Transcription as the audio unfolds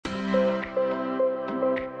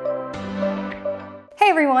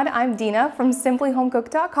everyone, I'm Dina from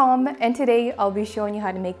simplyhomecooked.com, and today I'll be showing you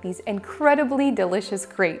how to make these incredibly delicious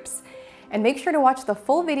crepes. And make sure to watch the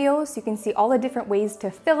full video so you can see all the different ways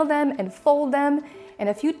to fill them and fold them, and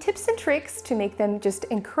a few tips and tricks to make them just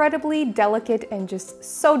incredibly delicate and just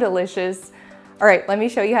so delicious. All right, let me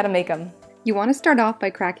show you how to make them. You want to start off by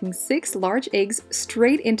cracking 6 large eggs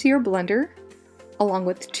straight into your blender, along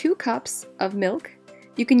with 2 cups of milk.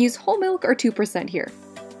 You can use whole milk or 2% here.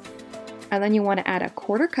 And then you want to add a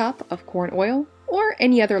 1/4 cup of corn oil or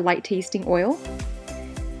any other light tasting oil.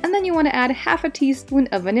 And then you want to add 1/2 teaspoon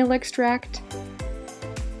of vanilla extract,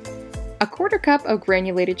 a 1/4 cup of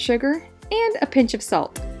granulated sugar, and a pinch of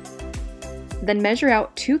salt. Then measure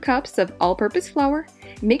out 2 cups of all-purpose flour.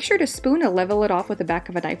 Make sure to spoon or level it off with the back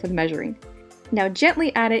of a knife with measuring. Now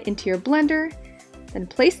gently add it into your blender, then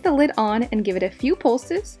place the lid on and give it a few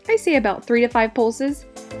pulses. I say about 3 to 5 pulses.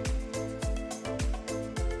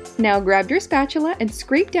 Now grab your spatula and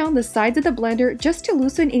scrape down the sides of the blender just to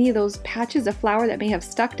loosen any of those patches of flour that may have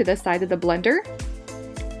stuck to the side of the blender.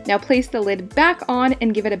 Now place the lid back on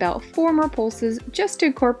and give it about 4 more pulses just to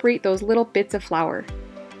incorporate those little bits of flour.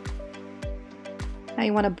 Now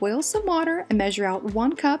you want to boil some water and measure out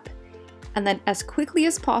 1 cup, and then as quickly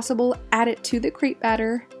as possible add it to the crepe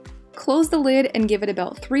batter. Close the lid and give it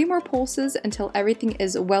about 3 more pulses until everything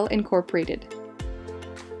is well incorporated.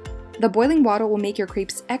 The boiling water will make your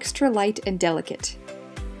crepes extra light and delicate.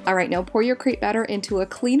 Alright, now pour your crepe batter into a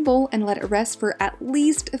clean bowl and let it rest for at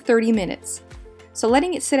least 30 minutes. So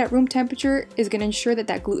letting it sit at room temperature is going to ensure that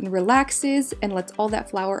that gluten relaxes and lets all that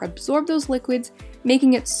flour absorb those liquids,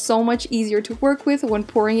 making it so much easier to work with when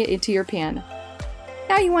pouring it into your pan.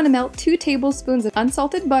 Now you want to melt 2 tablespoons of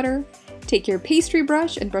unsalted butter. Take your pastry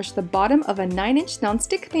brush and brush the bottom of a 9-inch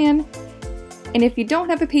nonstick pan. And if you don't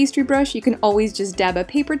have a pastry brush, you can always just dab a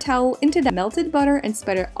paper towel into the melted butter and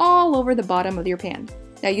spread it all over the bottom of your pan.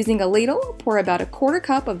 Now using a ladle, pour about a 1/4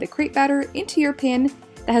 cup of the crepe batter into your pan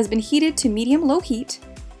that has been heated to medium-low heat.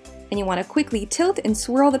 And you want to quickly tilt and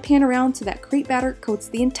swirl the pan around so that crepe batter coats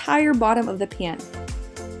the entire bottom of the pan.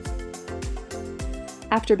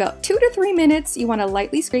 After about 2 to 3 minutes, you want to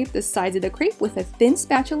lightly scrape the sides of the crepe with a thin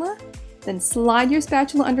spatula, then slide your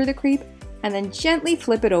spatula under the crepe, and then gently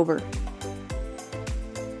flip it over.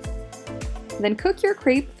 Then cook your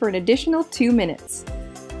crepe for an additional 2 minutes.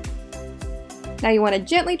 Now you want to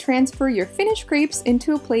gently transfer your finished crepes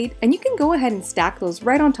into a plate, and you can go ahead and stack those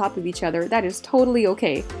right on top of each other. That is totally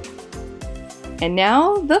okay. And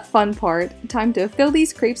now the fun part, time to fill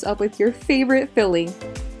these crepes up with your favorite filling.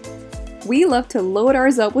 We love to load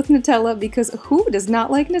ours up with Nutella because who does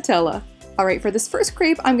not like Nutella? Alright, for this first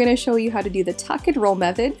crepe, I'm going to show you how to do the tuck and roll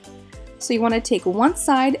method. So you want to take one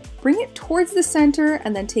side, bring it towards the center,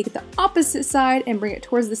 and then take the opposite side and bring it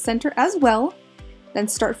towards the center as well. Then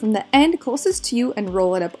start from the end closest to you and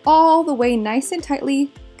roll it up all the way nice and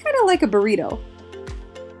tightly, kind of like a burrito.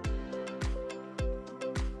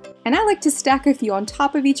 And I like to stack a few on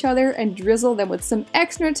top of each other and drizzle them with some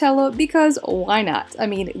extra Nutella because why not? I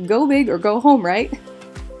mean, go big or go home, right?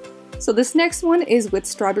 So this next one is with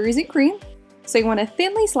strawberries and cream. So you want to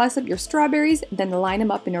thinly slice up your strawberries, then line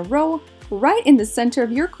them up in a row right in the center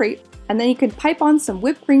of your crepe, and then you can pipe on some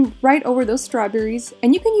whipped cream right over those strawberries,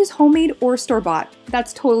 and you can use homemade or store-bought.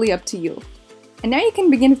 That's totally up to you. And now you can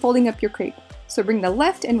begin folding up your crepe. So bring the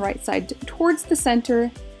left and right side towards the center,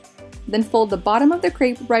 then fold the bottom of the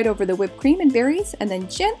crepe right over the whipped cream and berries, and then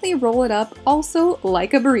gently roll it up also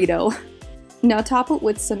like a burrito. Now top it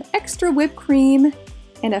with some extra whipped cream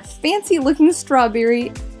and a fancy looking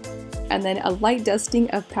strawberry, and then a light dusting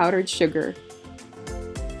of powdered sugar.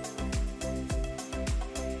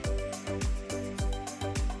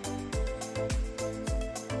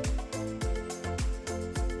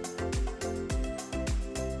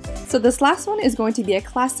 So this last one is going to be a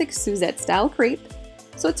classic Suzette style crepe.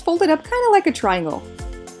 So it's folded up kind of like a triangle.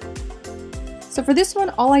 So for this one,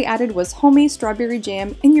 all I added was homemade strawberry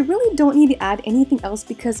jam, and you really don't need to add anything else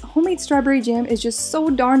because homemade strawberry jam is just so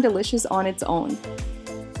darn delicious on its own.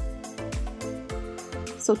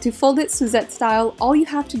 So to fold it Suzette style, all you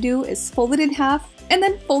have to do is fold it in half and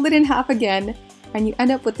then fold it in half again, and you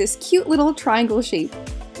end up with this cute little triangle shape.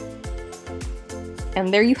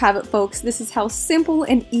 And there you have it, folks. This is how simple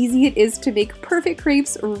and easy it is to make perfect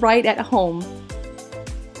crepes right at home.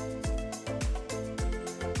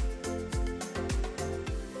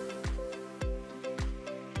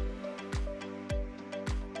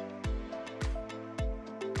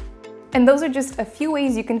 And those are just a few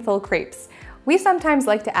ways you can fill crepes. We sometimes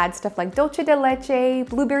like to add stuff like dulce de leche,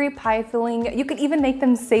 blueberry pie filling. You could even make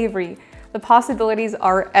them savory. The possibilities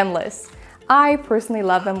are endless. I personally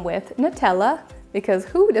love them with Nutella, because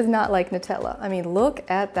who does not like Nutella? I mean, look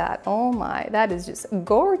at that. Oh my, that is just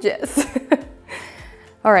gorgeous.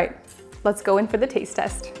 All right, let's go in for the taste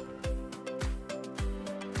test.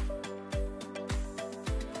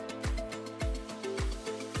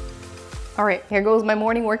 All right, here goes my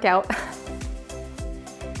morning workout.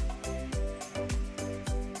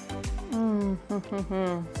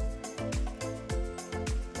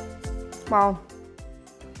 Wow,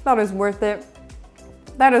 that is worth it.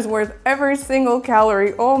 That is worth every single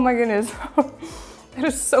calorie. Oh my goodness. That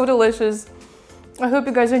is so delicious. I hope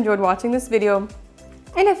you guys enjoyed watching this video.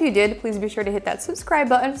 And if you did, please be sure to hit that subscribe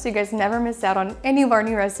button so you guys never miss out on any of our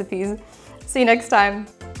new recipes. See you next time.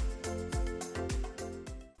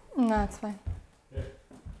 No, that's fine.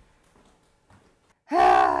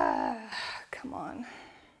 Come on.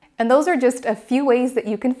 And those are just a few ways that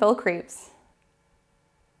you can fill crepes.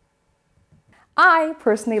 I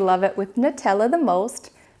personally love it with Nutella the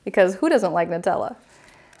most, because who doesn't like Nutella?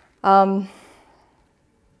 Come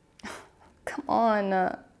on.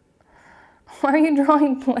 Why are you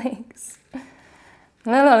drawing blanks?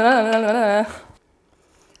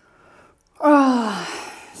 Oh,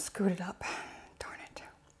 screwed it up. Darn it.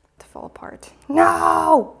 It fell apart.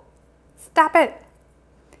 No! Stop it.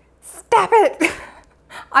 Stop it.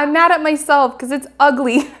 I'm mad at myself because it's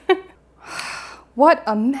ugly. What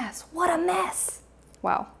a mess. What a mess.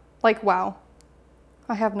 Wow. Like, wow.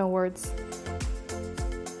 I have no words.